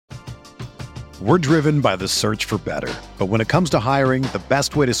We're driven by the search for better. But when it comes to hiring, the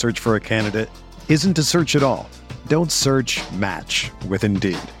best way to search for a candidate isn't to search at all. Don't search, match with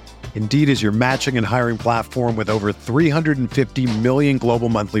Indeed. Indeed is your matching and hiring platform with over 350 million global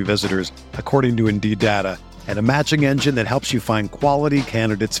monthly visitors, according to Indeed data, and a matching engine that helps you find quality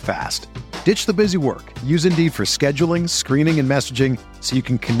candidates fast. Ditch the busy work. Use Indeed for scheduling, screening, and messaging so you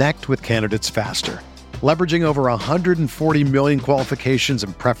can connect with candidates faster. Leveraging over 140 million qualifications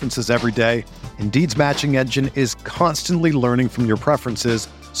and preferences every day, Indeed's matching engine is constantly learning from your preferences,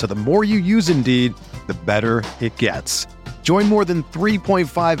 so the more you use Indeed, the better it gets. Join more than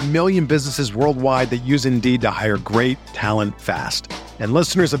 3.5 million businesses worldwide that use Indeed to hire great talent fast. And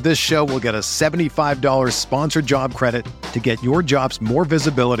listeners of this show will get a $75 sponsored job credit to get your jobs more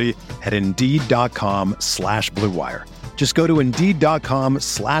visibility at Indeed.com/Blue Wire. Just go to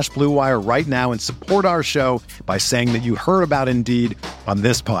Indeed.com/Blue Wire right now and support our show by saying that you heard about Indeed on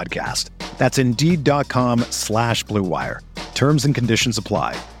this podcast. That's Indeed.com/Blue Wire. Terms and conditions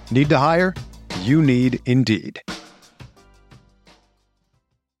apply. Need to hire? You need Indeed.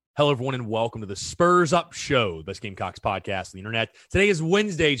 Hello, everyone, and welcome to the Spurs Up Show, the best Gamecocks podcast on the internet. Today is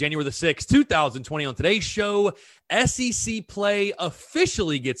Wednesday, January the 6th, 2020. On today's show, SEC play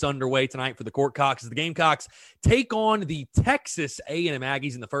officially gets underway tonight for the Courtcocks as the Gamecocks take on the Texas A&M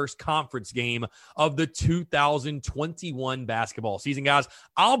Aggies in the first conference game of the 2021 basketball season. Guys,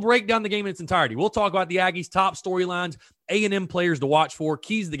 I'll break down the game in its entirety. We'll talk about the Aggies' top storylines, A&M players to watch for,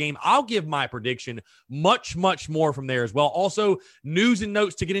 keys to the game. I'll give my prediction, much more from there as well. Also, news and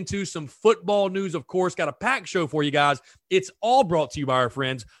notes to get into, some football news, of course. Got a packed show for you guys. It's all brought to you by our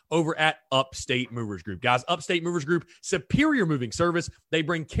friends over at Upstate Movers Group. Guys, Upstate Movers Group, superior moving service. They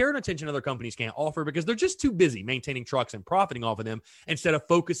bring care and attention other companies can't offer because they're just too busy maintaining trucks and profiting off of them instead of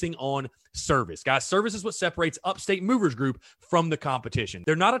focusing on service. Guys, service is what separates Upstate Movers Group from the competition.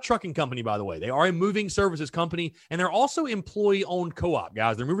 They're not a trucking company, by the way. They are a moving services company, and they're also employee-owned co-op.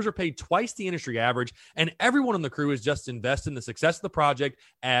 Guys, their movers are paid twice the industry average, and everyone on the crew is just invested in the success of the project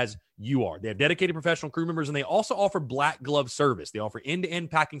as you are. They have dedicated professional crew members, and they also offer black glove service. They offer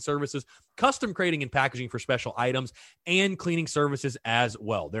end-to-end packing services, custom crating and packaging for special items, and cleaning services as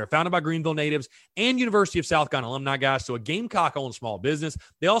well. They're founded by Greenville natives and University of South Carolina alumni, guys, so a Gamecock-owned small business.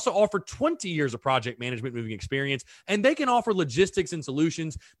 They also offer 20 years of project management moving experience, and they can offer logistics and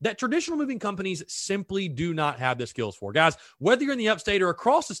solutions that traditional moving companies simply do not have the skills for. Guys, whether you're in the upstate or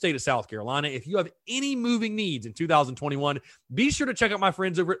across the state of South Carolina, if you have any moving needs in 2021, be sure to check out my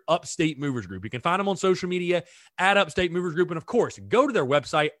friends over at Upstate Movers Group. You can find them on social media at Upstate Movers Group. And of course, go to their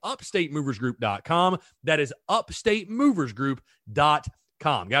website, upstatemoversgroup.com. That is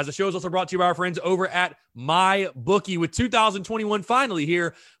upstatemoversgroup.com. Guys, the show is also brought to you by our friends over at MyBookie. With 2021 finally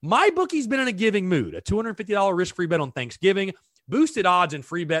here, MyBookie's been in a giving mood. A $250 risk-free bet on Thanksgiving, boosted odds and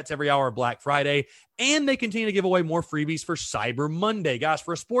free bets every hour of Black Friday, and they continue to give away more freebies for Cyber Monday. Guys,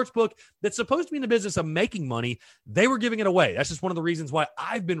 for a sports book that's supposed to be in the business of making money, they were giving it away. That's just one of the reasons why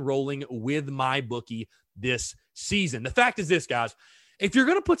I've been rolling with MyBookie this season. The fact is this, guys. If you're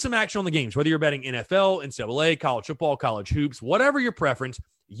going to put some action on the games, whether you're betting NFL, NCAA, college football, college hoops, whatever your preference,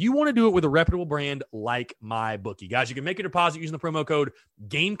 you want to do it with a reputable brand like MyBookie. Guys, you can make a deposit using the promo code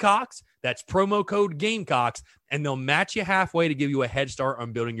Gamecocks. That's promo code Gamecocks, and they'll match you halfway to give you a head start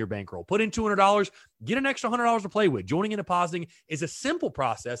on building your bankroll. Put in $200, get an extra $100 to play with. Joining and depositing is a simple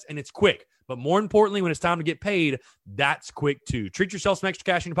process, and it's quick. But more importantly, when it's time to get paid, that's quick too. Treat yourself some extra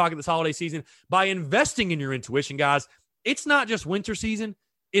cash in your pocket this holiday season by investing in your intuition, guys. It's not just winter season,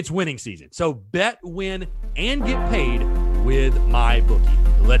 it's winning season. So bet, win, and get paid with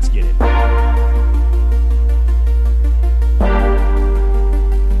MyBookie. Let's get it.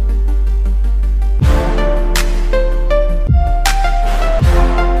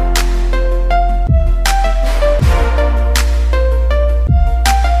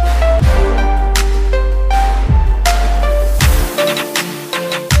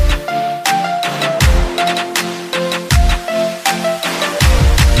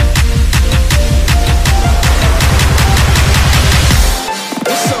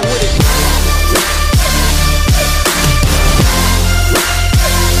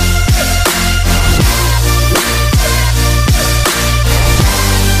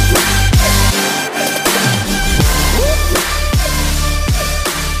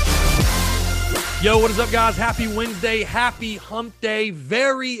 Yo, what is up, guys? Happy Wednesday. Happy hump day.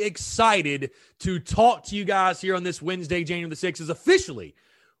 Very excited to talk to you guys here on this Wednesday, January the 6th. As officially,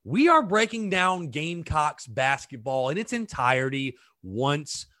 we are breaking down Gamecocks basketball in its entirety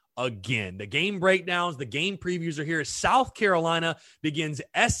once again. The game breakdowns, the game previews are here. South Carolina begins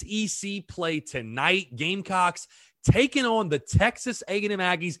SEC play tonight. Gamecocks taking on the Texas A&M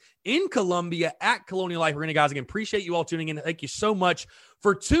Aggies in Columbia at Colonial Life Arena. Guys, again, appreciate you all tuning in. Thank you so much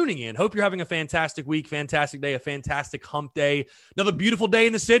for tuning in. Hope you're having a fantastic week, fantastic day, a fantastic hump day. Another beautiful day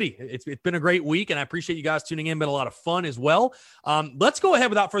in the city. It's been a great week, and I appreciate you guys tuning in. Been a lot of fun as well. Let's go ahead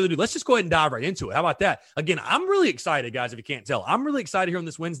without further ado. Let's just go ahead and dive right into it. How about that? Again, I'm really excited, guys, if you can't tell. I'm really excited here on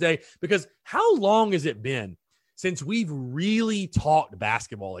this Wednesday because how long has it been since we've really talked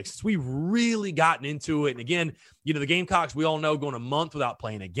basketball, like since we've really gotten into it? And again, you know, the Gamecocks, we all know, going a month without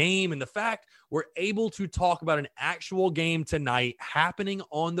playing a game. And the fact we're able to talk about an actual game tonight happening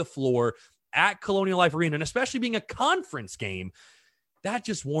on the floor at Colonial Life Arena, and especially being a conference game, that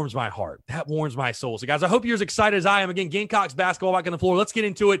just warms my heart. That warms my soul. So, guys, I hope you're as excited as I am. Again, Gamecocks basketball back on the floor. Let's get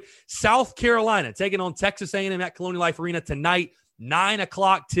into it. South Carolina taking on Texas A&M at Colonial Life Arena tonight, 9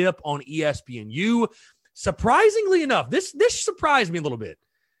 o'clock tip on ESPNU. Surprisingly enough, this surprised me a little bit.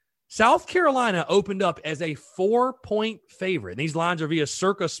 South Carolina opened up as a 4-point favorite. And these lines are via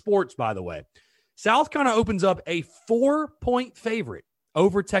Circa Sports, by the way. South Carolina opens up a 4-point favorite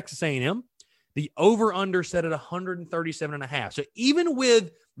over Texas A&M. The over-under set at 137.5. So even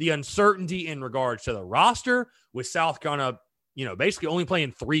with the uncertainty in regards to the roster, with South Carolina, you know, basically only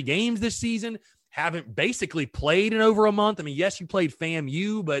playing 3 games this season, haven't basically played in over a month. I mean, yes, you played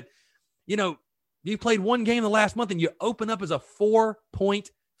FAMU, but, you know, you played 1 game the last month and you open up as a 4-point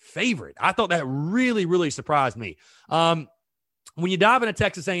favorite. I thought that really, really surprised me. When you dive into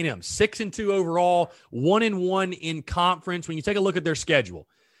Texas A&M, 6-2 overall, 1-1 in conference. When you take a look at their schedule,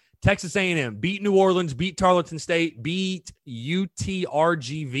 Texas A&M beat New Orleans, beat Tarleton State, beat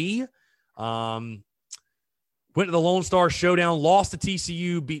UTRGV, went to the Lone Star Showdown, lost to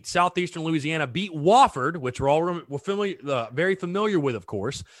TCU, beat Southeastern Louisiana, beat Wofford, which we're very familiar with, of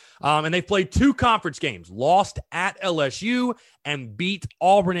course. And they played 2 conference games, lost at LSU and beat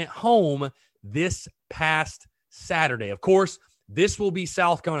Auburn at home this past Saturday. Of course, this will be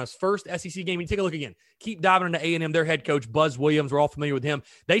South Carolina's first SEC game. You take a look again. Keep diving into A&M. Their head coach, Buzz Williams, we're all familiar with him.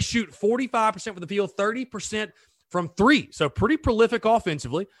 They shoot 45% from the field, 30% from 3. So pretty prolific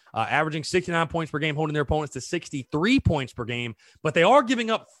offensively, averaging 69 points per game, holding their opponents to 63 points per game. But they are giving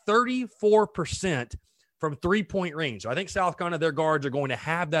up 34% from 3-point range. So I think South Carolina, their guards are going to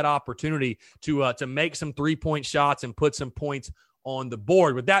have that opportunity to make some 3-point shots and put some points on the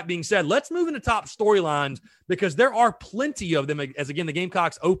board. With that being said, let's move into top storylines because there are plenty of them as, again, the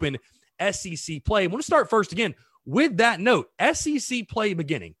Gamecocks open SEC play. I want to start first, again, with that note, SEC play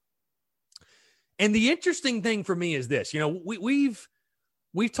beginning. And the interesting thing for me is this, you know, we've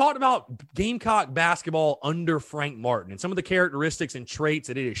talked about Gamecock basketball under Frank Martin and some of the characteristics and traits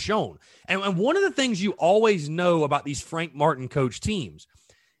that it has shown. And one of the things you always know about these Frank Martin coach teams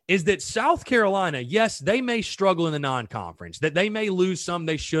is that South Carolina, yes, they may struggle in the non-conference, that they may lose some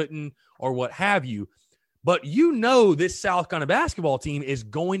they shouldn't or what have you, but you know this South Carolina basketball team is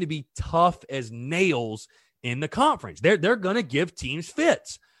going to be tough as nails in the conference. They're going to give teams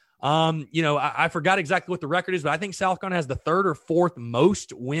fits. You know, I forgot exactly what the record is, but I think South Carolina has the 3rd or 4th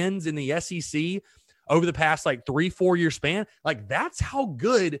most wins in the SEC over the past like 3-4 year span. Like that's how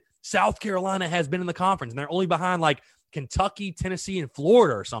good South Carolina has been in the conference. And they're only behind like Kentucky, Tennessee, and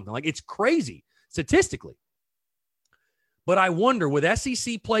Florida or something. Like it's crazy statistically. But I wonder with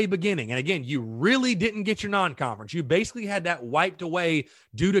SEC play beginning, and again, you really didn't get your non-conference. You basically had that wiped away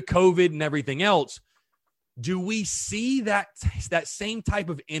due to COVID and everything else. Do we see that same type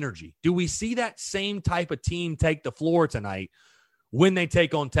of energy? Do we see that same type of team take the floor tonight when they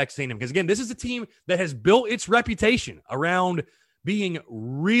take on Texas A&M? Because, again, this is a team that has built its reputation around being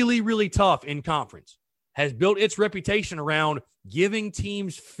really, really tough in conference, has built its reputation around giving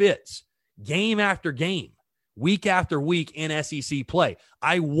teams fits game after game, week after week in SEC play.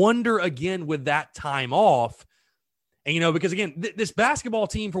 I wonder, again, with that time off, and, you know, because, again, this basketball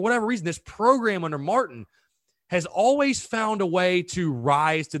team, for whatever reason, this program under Martin has always found a way to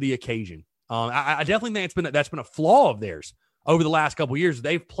rise to the occasion. I definitely think that's been a flaw of theirs over the last couple of years.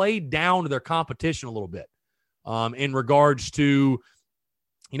 They've played down to their competition a little bit in regards to,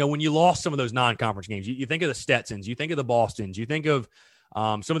 you know, when you lost some of those non-conference games. You think of the Stetsons, you think of the Bostons, you think of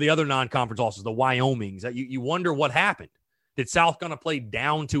some of the other non-conference losses, the Wyomings. You wonder what happened. Did South Carolina play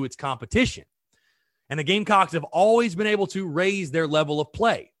down to its competition? And the Gamecocks have always been able to raise their level of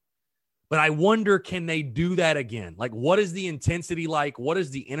play. But I wonder, can they do that again? Like, what is the intensity like? What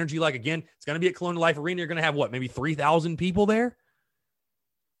is the energy like? Again, it's going to be at Colonial Life Arena. You're going to have, maybe 3,000 people there?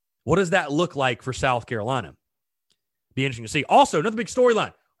 What does that look like for South Carolina? Be interesting to see. Also, another big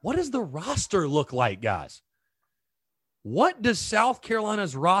storyline. What does the roster look like, guys? What does South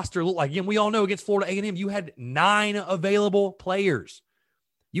Carolina's roster look like? Again, we all know against Florida A&M, you had 9 available players.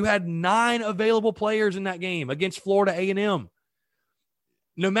 You had 9 available players in that game against Florida A&M.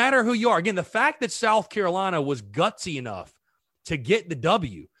 No matter who you are, again, the fact that South Carolina was gutsy enough to get the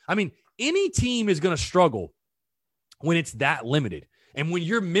W. I mean, any team is going to struggle when it's that limited and when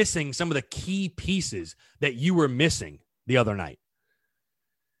you're missing some of the key pieces that you were missing the other night.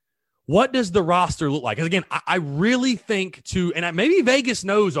 What does the roster look like? Because, again, I really think and maybe Vegas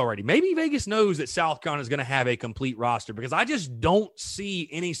knows already. Maybe Vegas knows that South Carolina is going to have a complete roster because I just don't see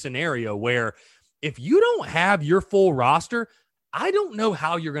any scenario where if you don't have your full roster, I don't know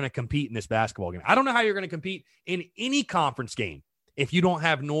how you're going to compete in this basketball game. I don't know how you're going to compete in any conference game if you don't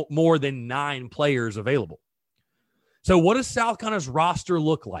have more than 9 players available. So what does South Carolina's roster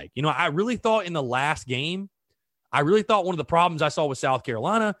look like? You know, I really thought in the last game, one of the problems I saw with South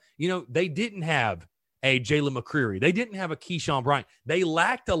Carolina, you know, they didn't have a Jalen McCreary. They didn't have a Keyshawn Bryant. They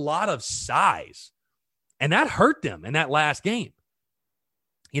lacked a lot of size, and that hurt them in that last game.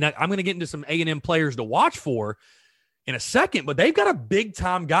 You know, I'm going to get into some A&M players to watch for in a second, but they've got a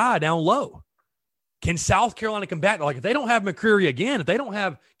big-time guy down low. Can South Carolina combat that? Like, if they don't have McCreary again, if they don't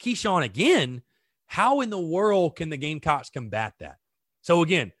have Keyshawn again, how in the world can the Gamecocks combat that? So,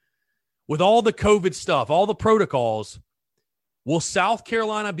 again, with all the COVID stuff, all the protocols, will South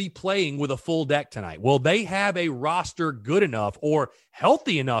Carolina be playing with a full deck tonight? Will they have a roster good enough or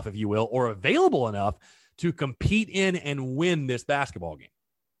healthy enough, if you will, or available enough to compete in and win this basketball game?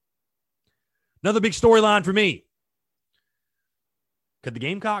 Another big storyline for me. Could the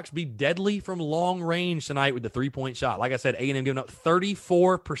Gamecocks be deadly from long range tonight with the three-point shot? Like I said, A&M giving up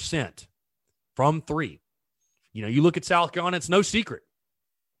 34% from 3. You know, you look at South Carolina, it's no secret.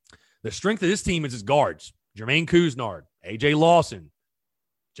 The strength of this team is its guards. Jermaine Couisnard, A.J. Lawson,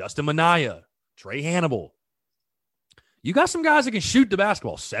 Justin Minaya, Trey Hannibal. You got some guys that can shoot the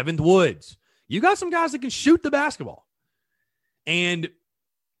basketball. Seventh Woods. You got some guys that can shoot the basketball. And,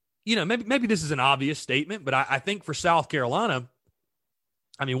 you know, maybe this is an obvious statement, but I think for South Carolina,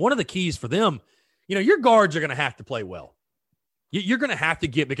 I mean, one of the keys for them, you know, your guards are going to have to play well. You're going to have to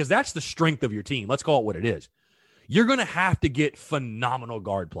get, because that's the strength of your team. Let's call it what it is. You're going to have to get phenomenal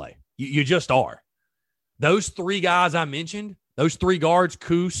guard play. You just are. Those 3 guys I mentioned, those 3 guards,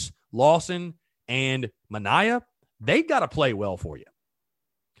 Coos, Lawson, and Minaya, they've got to play well for you.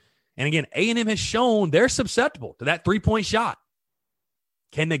 And again, A&M has shown they're susceptible to that three-point shot.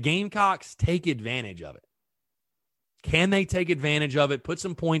 Can the Gamecocks take advantage of it? Can they take advantage of it, put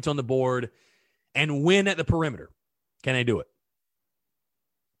some points on the board, and win at the perimeter? Can they do it?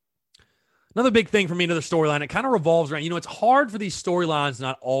 Another big thing for me, another storyline, it kind of revolves around, you know, it's hard for these storylines to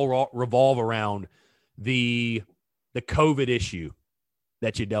not all revolve around the COVID issue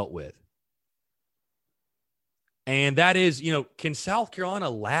that you dealt with. And that is, you know, can South Carolina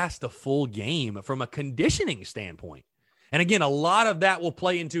last a full game from a conditioning standpoint? And again, a lot of that will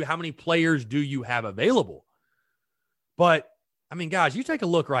play into how many players do you have available. But, I mean, guys, you take a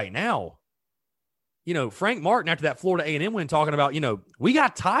look right now. You know, Frank Martin, after that Florida A&M win, talking about, you know, we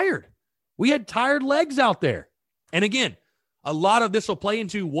got tired. We had tired legs out there. And again, a lot of this will play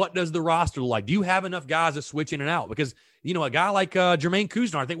into what does the roster look like? Do you have enough guys to switch in and out? Because, you know, a guy like Jermaine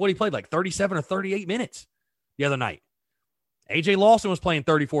Couisnard, I think he played like 37 or 38 minutes the other night. A.J. Lawson was playing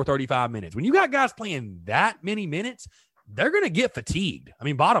 34, 35 minutes. When you got guys playing that many minutes, they're going to get fatigued. I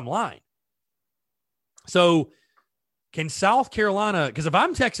mean, bottom line. So can South Carolina, because if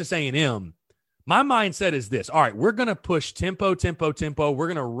I'm Texas A&M, my mindset is this. All right, we're going to push tempo. We're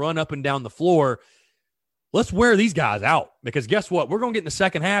going to run up and down the floor. Let's wear these guys out, because guess what? We're going to get in the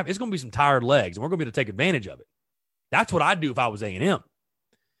second half. It's going to be some tired legs, and we're going to be able to take advantage of it. That's what I'd do if I was A&M.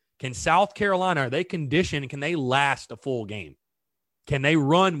 Can South Carolina, are they conditioned? Can they last a full game? Can they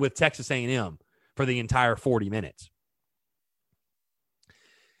run with Texas A&M for the entire 40 minutes?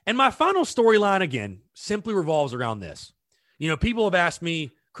 And my final storyline, again, simply revolves around this. You know, people have asked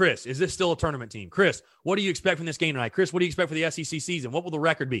me, Chris, is this still a tournament team? Chris, what do you expect from this game tonight? Chris, what do you expect for the SEC season? What will the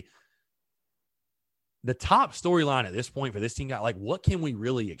record be? The top storyline at this point for this team, like, what can we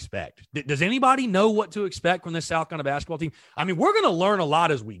really expect? Does anybody know what to expect from this South Carolina basketball team? I mean, we're going to learn a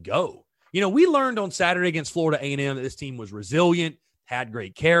lot as we go. You know, we learned on Saturday against Florida A&M that this team was resilient, had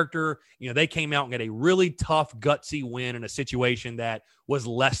great character. You know, they came out and got a really tough, gutsy win in a situation that was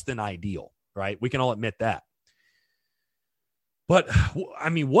less than ideal, right? We can all admit that. But, I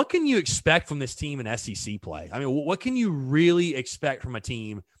mean, what can you expect from this team in SEC play? I mean, what can you really expect from a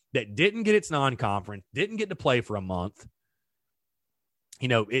team that didn't get its non-conference, didn't get to play for a month, you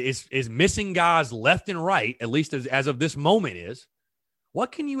know, is missing guys left and right, at least as of this moment is?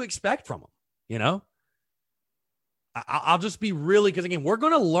 What can you expect from them, you know? I'll just be really, because, again, we're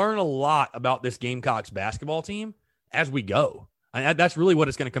going to learn a lot about this Gamecocks basketball team as we go. And that's really what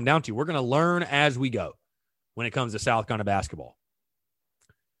it's going to come down to. We're going to learn as we go when it comes to South Carolina basketball.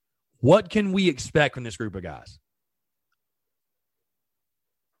 What can we expect from this group of guys?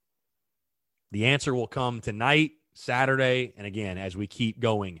 The answer will come tonight, Saturday, and again, as we keep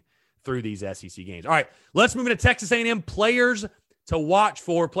going through these SEC games. All right, let's move into Texas A&M players to watch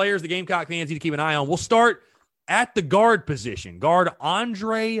for, players the Gamecock fans need to keep an eye on. We'll start at the guard position. Guard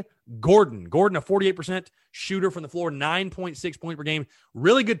Andre Gordon. Gordon, a 48% shooter from the floor, 9.6 points per game.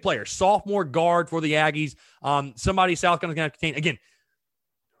 Really good player. Sophomore guard for the Aggies. Somebody South Carolina's going to have to contain. Again,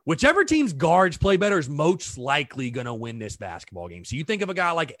 whichever team's guards play better is most likely going to win this basketball game. So you think of a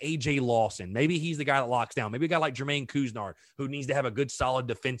guy like A.J. Lawson. Maybe he's the guy that locks down. Maybe a guy like Jermaine Couisnard, who needs to have a good, solid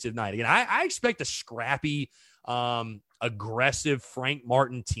defensive night. Again, I expect a scrappy, aggressive Frank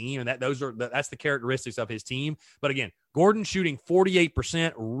Martin team, and that's the characteristics of his team. But again, Gordon shooting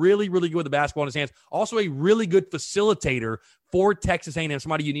 48%, really, really good with the basketball in his hands. Also a really good facilitator for Texas A&M,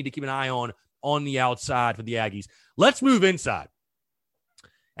 somebody you need to keep an eye on the outside for the Aggies. Let's move inside.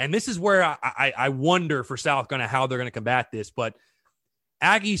 And this is where I wonder for South Carolina how they're going to combat this. But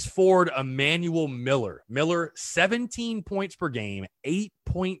Aggies forward Emmanuel Miller. Miller, 17 points per game,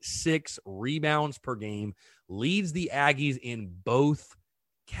 8.6 rebounds per game, leads the Aggies in both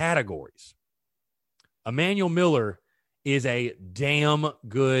categories. Emmanuel Miller is a damn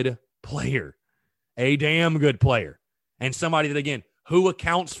good player. A damn good player. And somebody that, again, who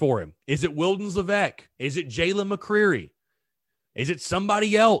accounts for him? Is it Wildens Levesque? Is it Jalen McCreary? Is it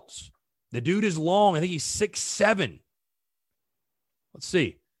somebody else? The dude is long. I think he's 6'7". Let's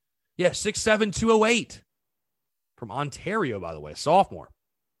see. Yeah, 6'7", 208. From Ontario, by the way, sophomore.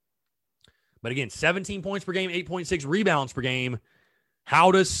 But again, 17 points per game, 8.6 rebounds per game.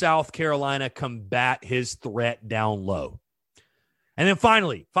 How does South Carolina combat his threat down low? And then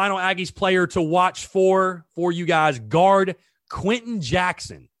finally, final Aggies player to watch for you guys, guard Quentin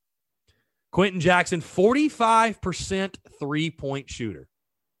Jackson. Quentin Jackson, 45% three-point shooter.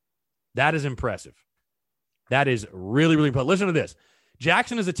 That is impressive. That is really, really impressive. Listen to this.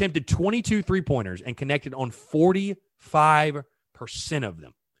 Jackson has attempted 22 three-pointers and connected on 45% of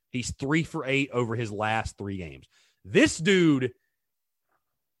them. He's 3 for 8 over his last 3 games. This dude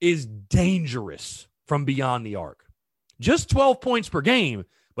is dangerous from beyond the arc. Just 12 points per game,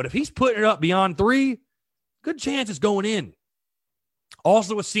 but if he's putting it up beyond 3, good chance it's going in.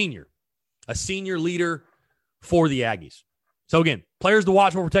 Also a senior leader for the Aggies. So again, players to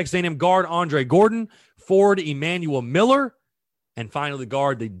watch for Texas A&M, guard Andre Gordon, forward Emmanuel Miller, and finally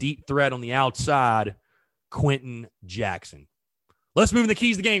guard the deep threat on the outside, Quentin Jackson. Let's move in the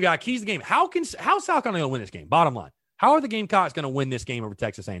keys to the game, guys. Keys to the game. How's South Carolina going to win this game? Bottom line. How are the Gamecocks going to win this game over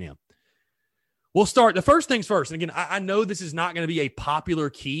Texas A&M? We'll start. The first things first. And again, I know this is not going to be a popular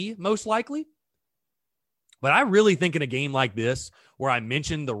key, most likely. But I really think in a game like this, where I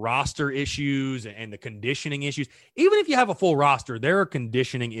mentioned the roster issues and the conditioning issues, even if you have a full roster, there are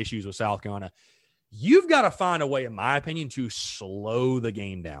conditioning issues with South Carolina. You've got to find a way, in my opinion, to slow the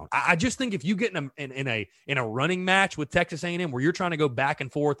game down. I just think if you get in a running match with Texas A&M where you're trying to go back and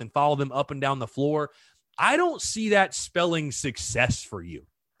forth and follow them up and down the floor, I don't see that spelling success for you.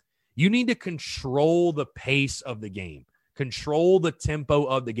 You need to control the pace of the game, control the tempo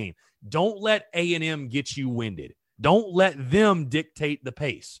of the game. Don't let A&M get you winded. Don't let them dictate the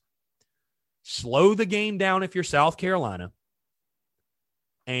pace. Slow the game down if you're South Carolina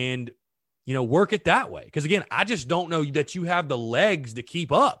and, work it that way. Because, again, I just don't know that you have the legs to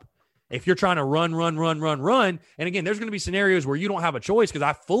keep up if you're trying to run. And, again, there's going to be scenarios where you don't have a choice because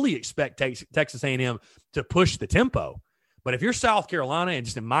I fully expect Texas A&M to push the tempo. But if you're South Carolina, and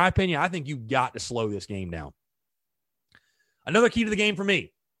just in my opinion, I think you've got to slow this game down. Another key to the game for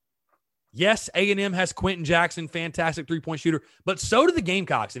me. Yes, A&M has Quentin Jackson, fantastic three-point shooter, but so do the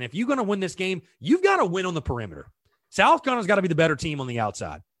Gamecocks. And if you're going to win this game, you've got to win on the perimeter. South Carolina's got to be the better team on the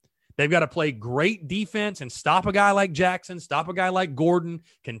outside. They've got to play great defense and stop a guy like Jackson, stop a guy like Gordon,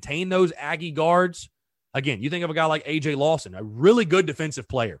 contain those Aggie guards. Again, you think of a guy like A.J. Lawson, a really good defensive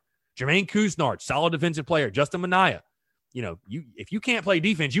player. Jermaine Couisnard, solid defensive player. Justin Minaya. If you can't play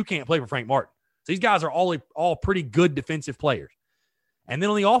defense, you can't play for Frank Martin. So these guys are all pretty good defensive players. And then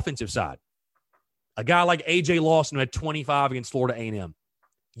on the offensive side, a guy like A.J. Lawson who had 25 against Florida A&M.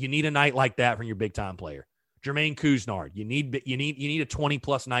 You need a night like that from your big-time player. Jermaine Couisnard, you need a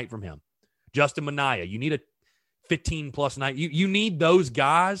 20-plus night from him. Justin Minaya, you need a 15-plus night. You need those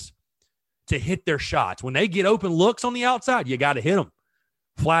guys to hit their shots. When they get open looks on the outside, you got to hit them.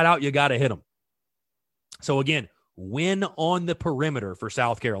 Flat out, you got to hit them. So, again, win on the perimeter for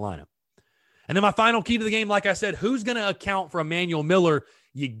South Carolina. And then my final key to the game, like I said, who's going to account for Emmanuel Miller?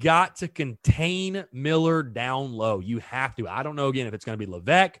 You got to contain Miller down low. You have to. I don't know, again, if it's going to be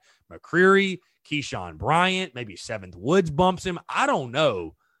Levesque, McCreary, Keyshawn Bryant, maybe Seventh Woods bumps him. I don't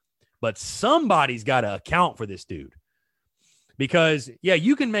know. But somebody's got to account for this dude. Because, yeah,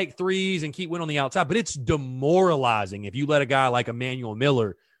 you can make threes and keep winning on the outside, but it's demoralizing if you let a guy like Emmanuel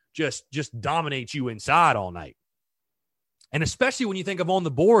Miller just dominate you inside all night. And especially when you think of on the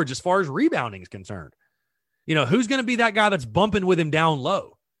boards as far as rebounding is concerned. You know, who's going to be that guy that's bumping with him down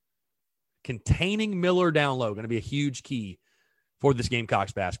low? Containing Miller down low, going to be a huge key for this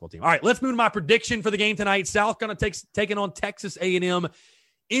Gamecocks basketball team. All right, let's move to my prediction for the game tonight. South going to taking on Texas A&M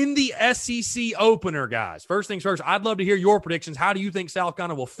in the SEC opener, guys. First things first, I'd love to hear your predictions. How do you think South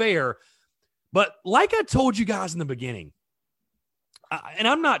Carolina will fare? But like I told you guys in the beginning, and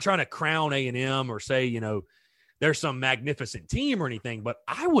I'm not trying to crown A&M or say, you know, they're some magnificent team or anything, but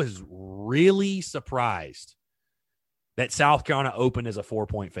I was really surprised that South Carolina opened as a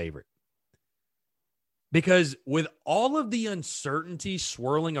 4-point favorite. Because with all of the uncertainty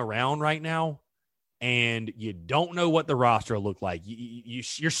swirling around right now, and you don't know what the roster will look like,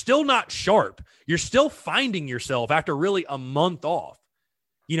 you're still not sharp. You're still finding yourself after really a month off.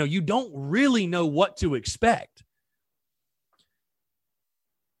 You know, you don't really know what to expect.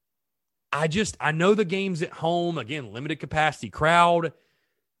 I know the game's at home. Again, limited capacity crowd.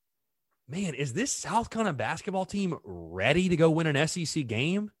 Man, is this South Carolina basketball team ready to go win an SEC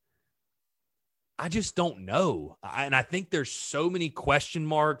game? I just don't know. And I think there's so many question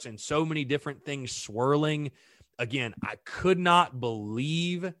marks and so many different things swirling. Again, I could not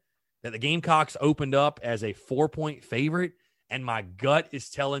believe that the Gamecocks opened up as a 4-point favorite, and my gut is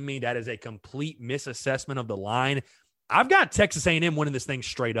telling me that is a complete misassessment of the line. I've got Texas A&M winning this thing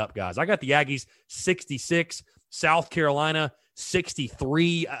straight up, guys. I got the Aggies 66, South Carolina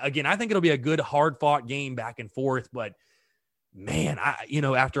 63. Again, I think it'll be a good, hard-fought game back and forth, but man,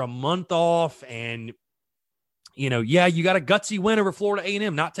 after a month off and, yeah, you got a gutsy win over Florida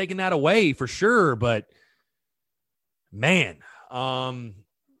A&M, not taking that away for sure, but man, I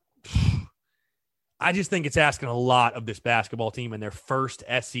just think it's asking a lot of this basketball team in their first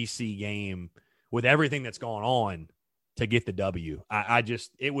SEC game with everything that's going on to get the W.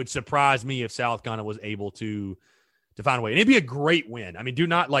 It would surprise me if South Carolina was able to find a way. And it'd be a great win. I mean, do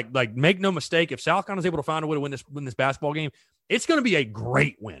not make no mistake. If South Carolina is able to find a way to win this basketball game, it's going to be a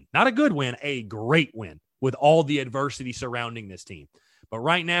great win. Not a good win, a great win with all the adversity surrounding this team. But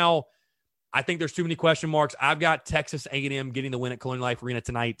right now, I think there's too many question marks. I've got Texas A&M getting the win at Colonial Life Arena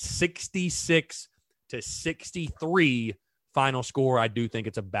tonight, 66-63 final score. I do think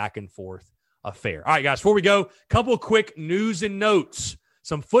it's a back and forth affair. All right, guys, before we go, a couple of quick news and notes.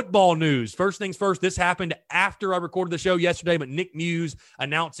 Some football news. First things first, this happened after I recorded the show yesterday, but Nick Muse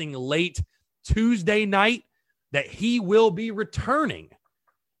announcing late Tuesday night that he will be returning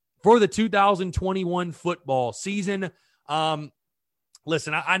for the 2021 football season.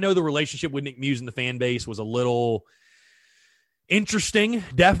 Listen, I know the relationship with Nick Muse and the fan base was a little interesting,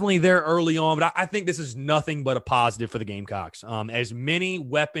 definitely there early on, but I think this is nothing but a positive for the Gamecocks. As many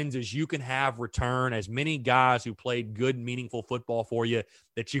weapons as you can have return, as many guys who played good, meaningful football for you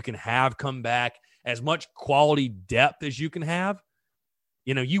that you can have come back, as much quality depth as you can have,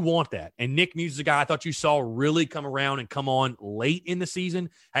 you want that. And Nick Muse is a guy I thought you saw really come around and come on late in the season,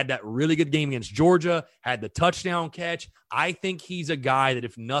 had that really good game against Georgia, had the touchdown catch. I think he's a guy that,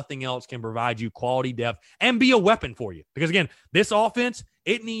 if nothing else, can provide you quality depth and be a weapon for you. Because, again, this offense,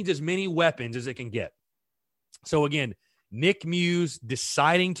 it needs as many weapons as it can get. So, again, Nick Muse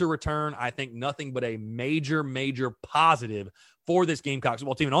deciding to return, I think nothing but a major, major positive for this Gamecocks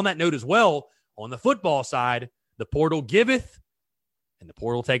football team. And on that note as well, on the football side, the portal giveth and the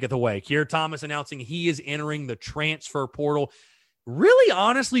portal taketh away. Keir Thomas announcing he is entering the transfer portal really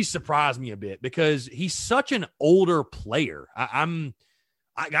honestly surprised me a bit because he's such an older player. I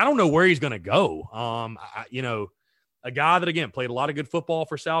don't know where he's going to go. A guy that, again, played a lot of good football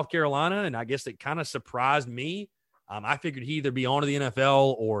for South Carolina, and I guess it kind of surprised me. I figured he'd either be on to the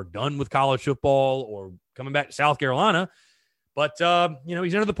NFL or done with college football or coming back to South Carolina. But,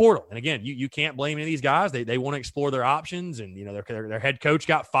 he's into the portal. And, again, you can't blame any of these guys. They want to explore their options. And, their head coach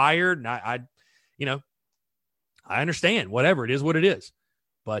got fired. And I understand. Whatever. It is what it is.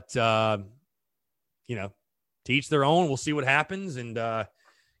 But, to each their own. We'll see what happens. And,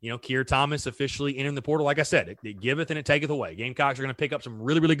 Keir Thomas officially entering the portal. Like I said, it giveth and it taketh away. Gamecocks are going to pick up some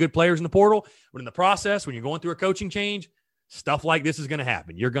really, really good players in the portal. But in the process, when you're going through a coaching change, stuff like this is going to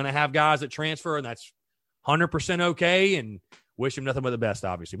happen. You're going to have guys that transfer, and that's 100% okay, and wish him nothing but the best,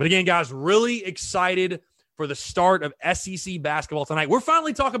 obviously. But again, guys, really excited for the start of SEC basketball tonight. We're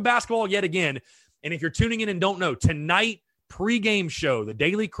finally talking basketball yet again. And if you're tuning in and don't know, tonight, pregame show, the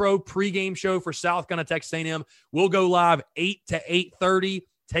Daily Crow pregame show for South Carolina Texas A&M. We'll go live 8 to 8:30,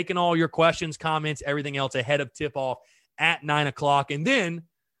 taking all your questions, comments, everything else ahead of tip-off at 9 o'clock. And then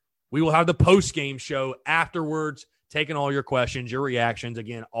we will have the postgame show afterwards, taking all your questions, your reactions,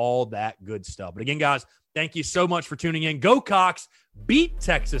 again, all that good stuff. But again, guys, thank you so much for tuning in. Go Cox, beat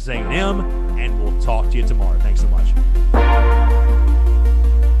Texas A&M, and we'll talk to you tomorrow. Thanks so much.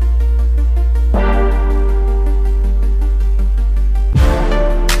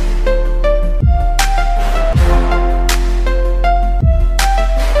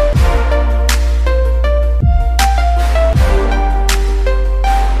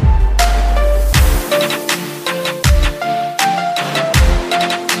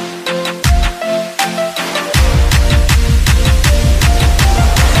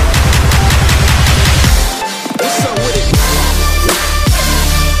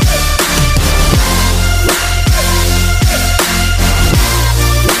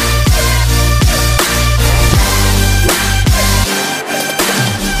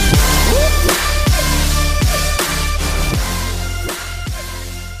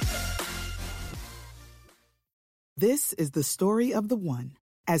 This is the story of the one.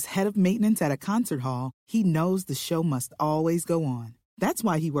 As head of maintenance at a concert hall, he knows the show must always go on. That's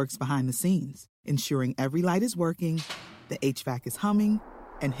why he works behind the scenes, ensuring every light is working, the HVAC is humming,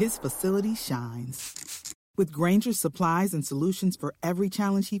 and his facility shines. With Grainger's supplies and solutions for every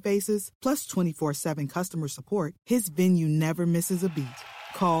challenge he faces, plus 24/7 customer support, his venue never misses a beat.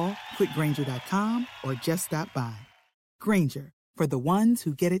 Call quickgrainger.com or just stop by. Grainger, for the ones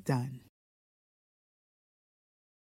who get it done.